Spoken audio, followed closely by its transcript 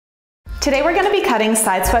Today we're going to be cutting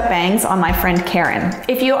side swept bangs on my friend Karen.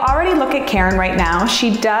 If you already look at Karen right now,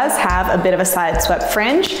 she does have a bit of a side swept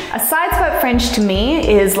fringe. A side swept fringe to me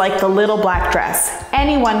is like the little black dress.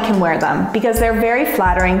 Anyone can wear them because they're very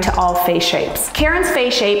flattering to all face shapes. Karen's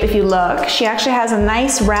face shape, if you look, she actually has a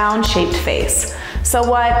nice round shaped face. So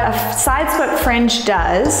what a side swept fringe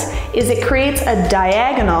does is it creates a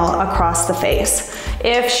diagonal across the face.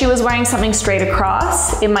 If she was wearing something straight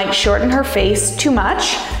across, it might shorten her face too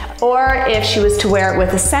much. Or if she was to wear it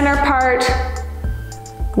with the center part,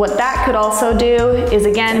 what that could also do is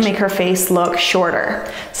again make her face look shorter.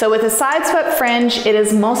 So with a side swept fringe, it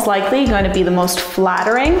is most likely going to be the most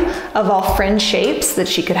flattering of all fringe shapes that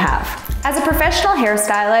she could have. As a professional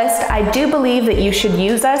hairstylist, I do believe that you should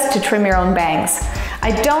use us to trim your own bangs.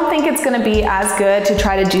 I don't think it's going to be as good to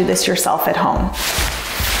try to do this yourself at home.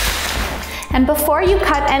 And before you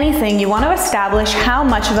cut anything, you want to establish how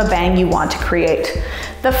much of a bang you want to create.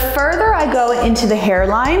 The further I go into the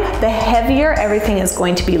hairline, the heavier everything is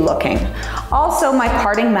going to be looking. Also, my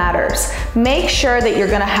parting matters. Make sure that you're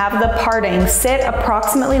going to have the parting sit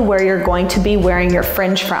approximately where you're going to be wearing your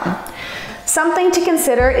fringe from. Something to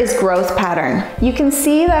consider is growth pattern. You can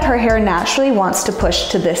see that her hair naturally wants to push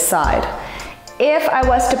to this side. If I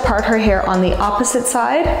was to part her hair on the opposite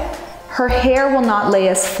side, her hair will not lay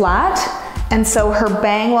as flat, and so her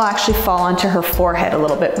bang will actually fall onto her forehead a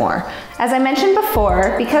little bit more. As I mentioned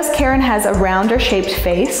before, because Karen has a rounder shaped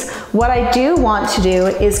face, what I do want to do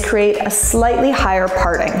is create a slightly higher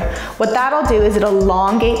parting. What that'll do is it'll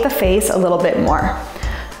elongate the face a little bit more.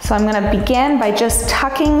 So I'm gonna begin by just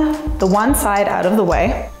tucking the one side out of the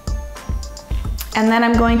way. And then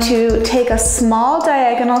I'm going to take a small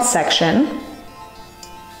diagonal section.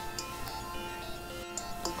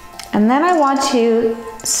 And then I want to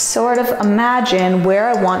sort of imagine where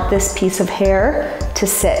I want this piece of hair to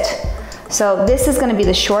sit. So this is going to be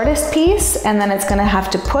the shortest piece, and then it's going to have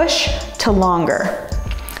to push to longer.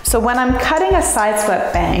 So when I'm cutting a side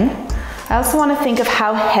swept bang, I also want to think of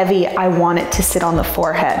how heavy I want it to sit on the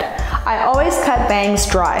forehead. I always cut bangs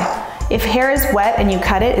dry. If hair is wet and you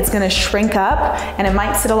cut it, it's going to shrink up and it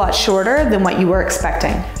might sit a lot shorter than what you were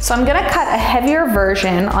expecting. So I'm going to cut a heavier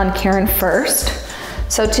version on Karen first.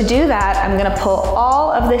 So to do that, I'm gonna pull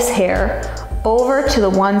all of this hair over to the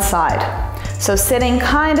one side. So sitting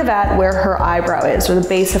kind of at where her eyebrow is, or the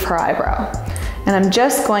base of her eyebrow. And I'm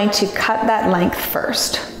just going to cut that length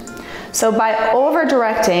first. So by over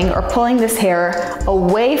directing or pulling this hair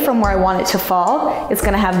away from where I want it to fall, it's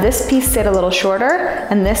gonna have this piece sit a little shorter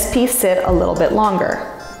and this piece sit a little bit longer.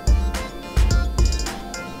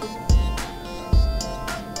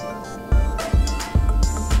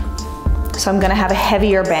 So I'm gonna have a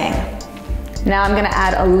heavier bang. Now I'm gonna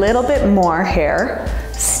add a little bit more hair,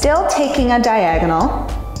 still taking a diagonal,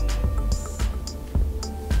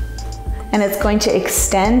 and it's going to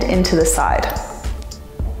extend into the side.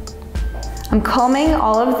 I'm combing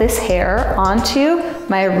all of this hair onto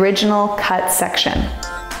my original cut section.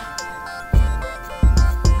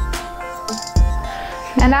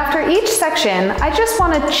 And after each section, I just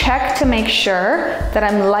wanna check to make sure that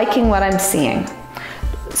I'm liking what I'm seeing.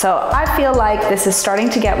 So I feel like this is starting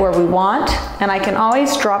to get where we want, and I can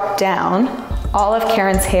always drop down all of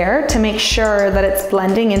Karen's hair to make sure that it's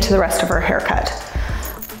blending into the rest of her haircut.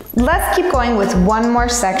 Let's keep going with one more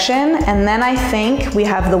section, and then I think we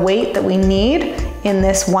have the weight that we need in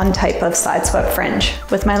this one type of side swept fringe.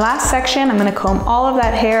 With my last section, I'm gonna comb all of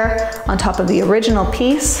that hair on top of the original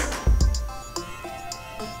piece.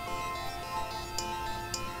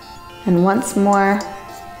 And once more,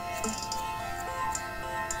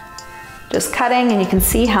 just cutting, and you can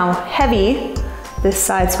see how heavy this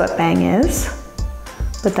side swept bang is.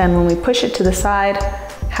 But then when we push it to the side,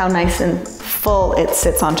 how nice and full it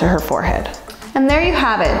sits onto her forehead. And there you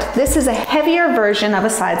have it. This is a heavier version of a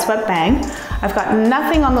side swept bang. I've got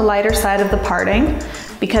nothing on the lighter side of the parting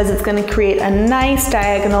because it's going to create a nice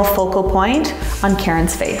diagonal focal point on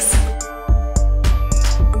Karen's face.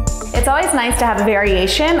 It's always nice to have a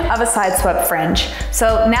variation of a side swept fringe.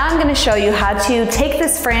 So now I'm going to show you how to take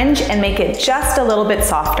this fringe and make it just a little bit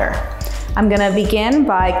softer. I'm going to begin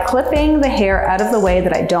by clipping the hair out of the way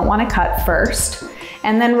that I don't want to cut first,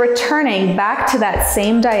 and then returning back to that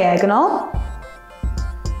same diagonal.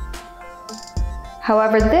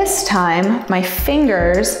 However, this time my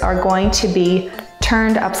fingers are going to be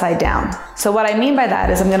turned upside down. So what I mean by that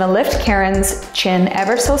is I'm going to lift Karen's chin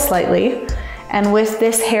ever so slightly. And with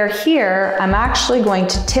this hair here, I'm actually going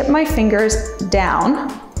to tip my fingers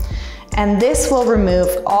down, and this will remove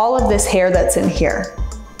all of this hair that's in here.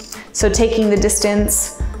 So taking the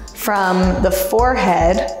distance from the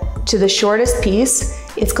forehead to the shortest piece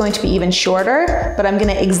it's going to be even shorter, but I'm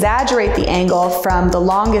going to exaggerate the angle from the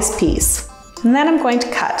longest piece. And then I'm going to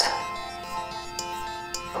cut.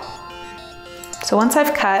 So once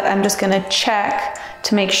I've cut, I'm just going to check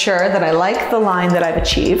to make sure that I like the line that I've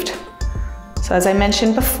achieved. So as I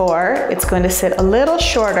mentioned before, it's going to sit a little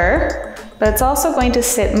shorter, but it's also going to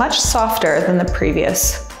sit much softer than the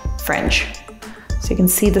previous fringe. So you can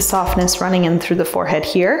see the softness running in through the forehead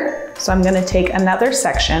here. So I'm going to take another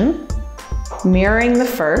section, mirroring the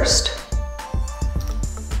first,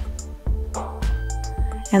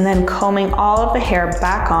 and then combing all of the hair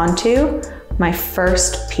back onto my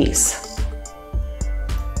first piece.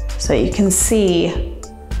 So you can see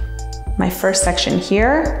my first section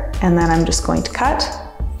here, and then I'm just going to cut.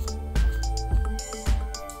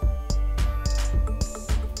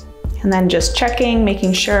 And then just checking,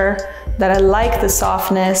 making sure that I like the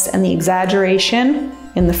softness and the exaggeration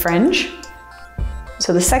in the fringe.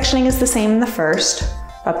 So the sectioning is the same in the first,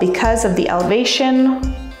 but because of the elevation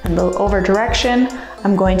and the over direction,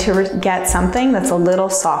 I'm going to get something that's a little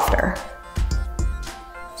softer.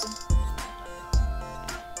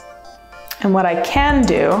 And what I can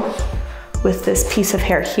do with this piece of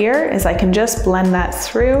hair here is I can just blend that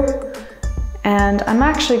through, and I'm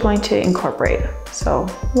actually going to incorporate. So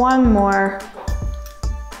one more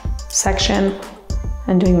section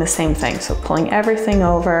and doing the same thing. So pulling everything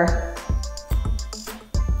over.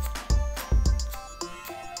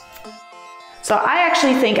 So I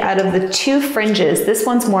actually think out of the two fringes, this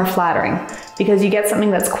one's more flattering because you get something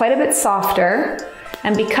that's quite a bit softer,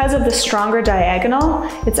 and because of the stronger diagonal,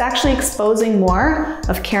 it's actually exposing more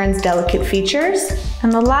of Karen's delicate features.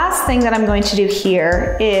 And the last thing that I'm going to do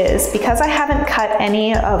here is, because I haven't cut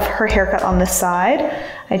any of her haircut on this side,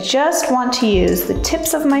 I just want to use the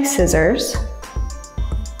tips of my scissors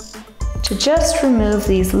to just remove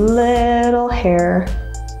these little hair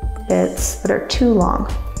bits that are too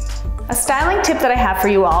long. A styling tip that I have for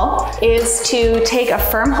you all is to take a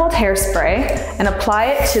firm hold hairspray and apply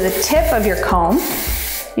it to the tip of your comb.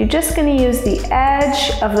 You're just going to use the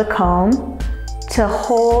edge of the comb to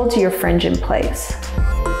hold your fringe in place.